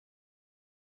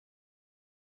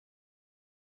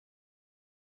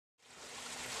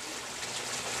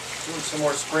Doing some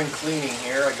more spring cleaning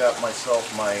here. I got myself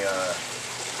my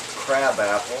crab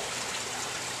apple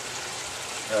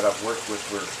that I've worked with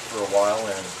for a while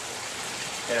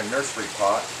in a nursery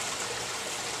pot.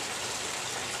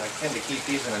 I tend to keep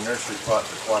these in a nursery pot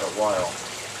for quite a while.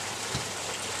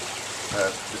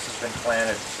 This has been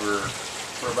planted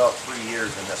for about 3 years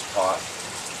in this pot,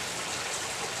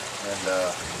 and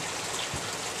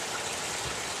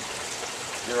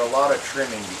they're a lot of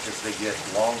trimming because they get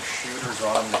long shooters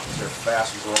on them because they're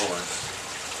fast growers.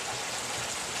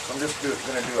 So I'm just going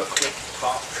to do a quick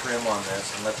top trim on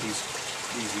this and let these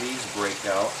leaves break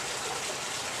out.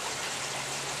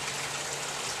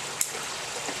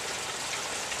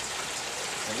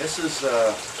 And this is,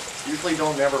 usually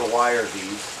don't ever wire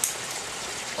these.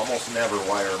 Almost never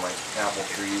wire my apple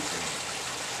trees and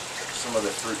some of the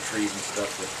fruit trees and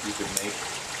stuff that you could make.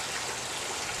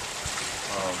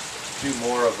 Do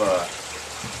more of a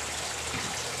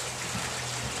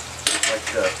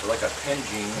like a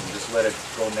penging and just let it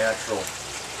go natural,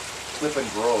 clip and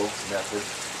grow method.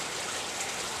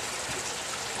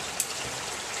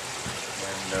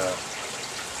 And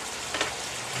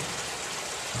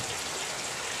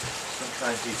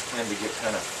sometimes these tend to get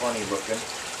kind of funny looking.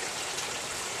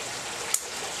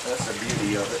 That's the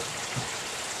beauty of it.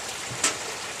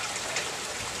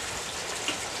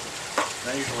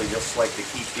 I usually just like to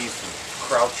keep these from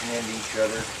crouching into each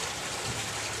other,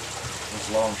 those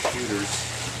long shooters.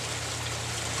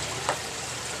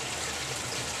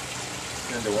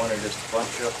 Tend to want to just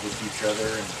bunch up with each other,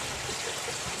 and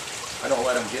I don't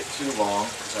let them get too long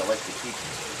because I like to keep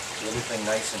everything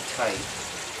nice and tight.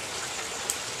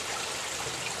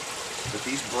 But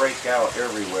these break out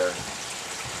everywhere.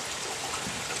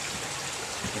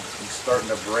 He's starting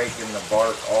to break in the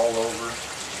bark all over.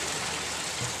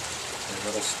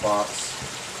 Little spots,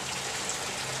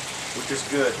 which is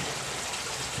good,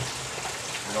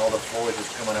 and all the foliage is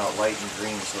coming out light and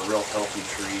green. It's a real healthy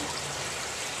tree.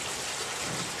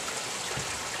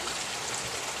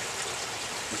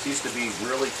 This used to be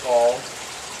really tall.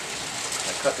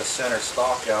 I cut the center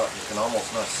stalk out, you can almost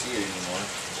not see it anymore,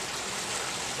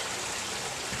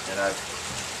 and I've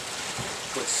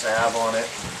put salve on it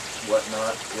and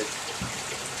whatnot. It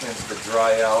tends to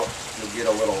dry out. You'll get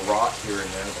a little rot here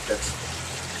and there, but that's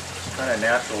kind of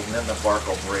natural, and then the bark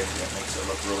will break and it makes it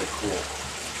look really cool.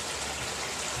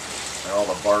 And all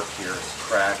the bark here is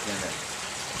cracking and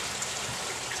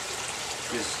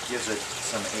gives it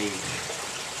some age.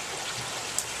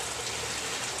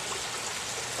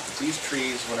 But these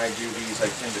trees, when I do these,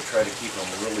 I tend to try to keep them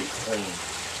really clean.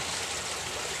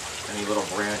 Any little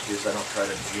branches, I don't try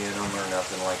to gin them or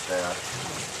nothing like that.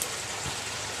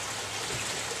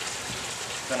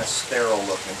 Kind of sterile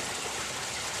looking.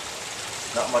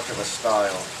 Not much of a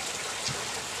style,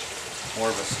 more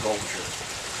of a sculpture.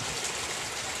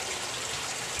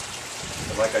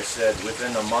 But like I said,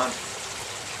 within a month,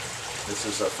 this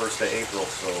is the 1st of April,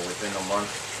 so within a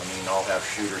month, I mean, I'll have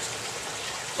shooters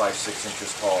 5-6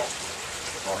 inches tall.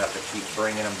 I'll have to keep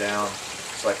bringing them down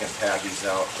so I can pad these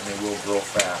out, and they will grow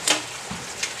fast.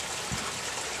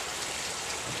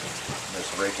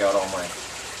 Just rake out all my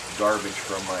garbage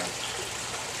from my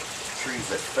trees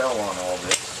that fell on all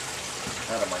this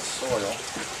out of my soil.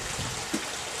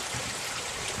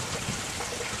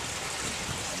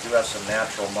 I do have some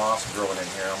natural moss growing in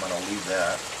here. I'm going to leave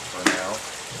that for now.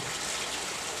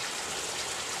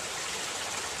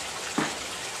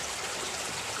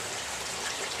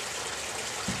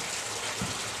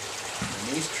 And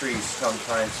these trees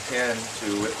sometimes tend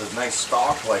to, with a nice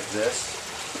stalk like this,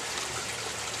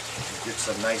 get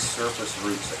some nice surface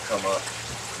roots that come up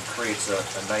and creates a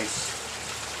nice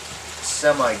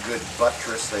semi-good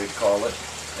buttress, they'd call it,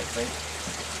 I think.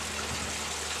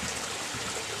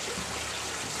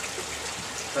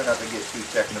 Try not to get too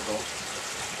technical.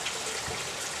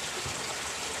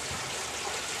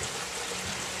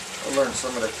 I'll learn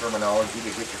some of the terminology to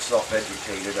get yourself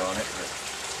educated on it, but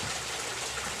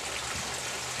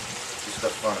just a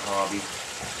fun hobby.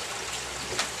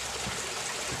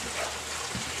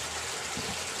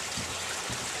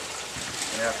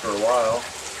 And after a while,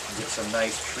 get some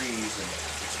nice trees and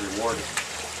it's rewarding.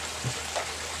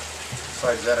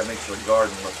 Besides that, it makes your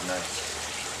garden look nice.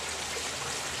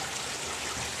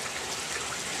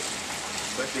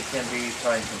 But they can be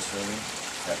time consuming,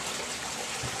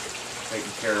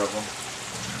 taking care of them.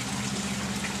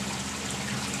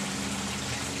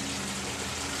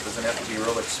 Doesn't have to be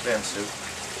real expensive.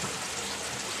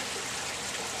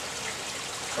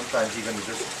 Sometimes even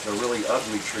just the really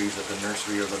ugly trees at the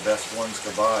nursery are the best ones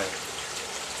to buy.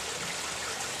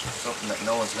 Something that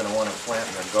no one's going to want to plant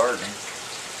in their garden.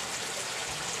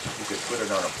 You could put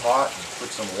it on a pot and put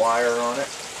some wire on it.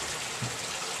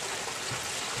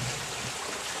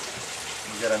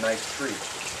 you got a nice tree.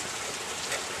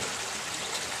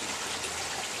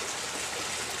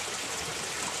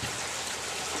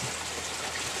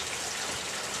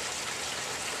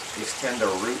 These tend to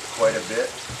root quite a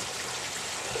bit,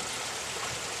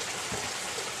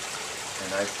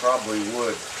 and I probably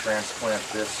would transplant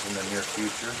this in the near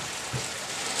future,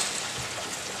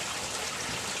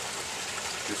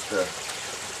 just to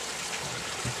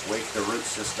wake the root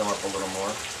system up a little more.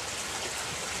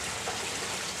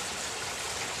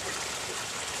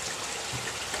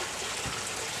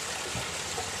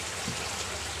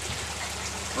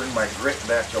 Bring my grit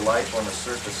back to life on the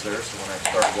surface there, so when I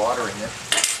start watering it,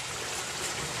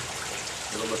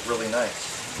 it'll look really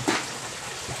nice.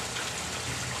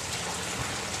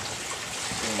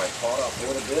 Bring my pot up a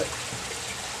little bit.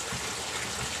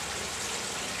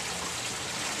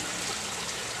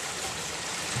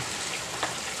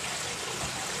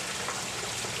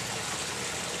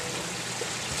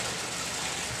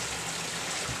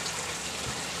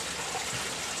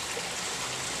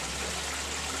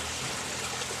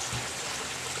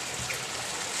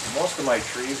 Most of my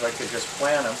trees, I could just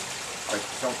plant them. I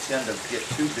don't tend to get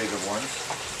too big of ones.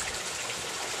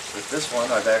 But this one,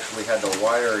 I've actually had to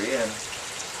wire in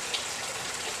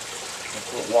and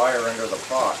put wire under the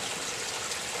pot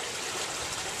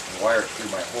and wire it through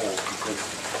my hole, because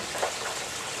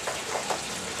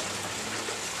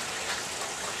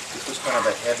this was kind of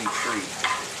a heavy tree.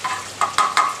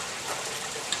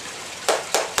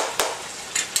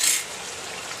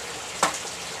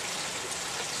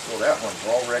 So that one's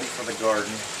all ready for the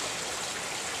garden,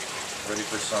 ready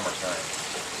for summertime.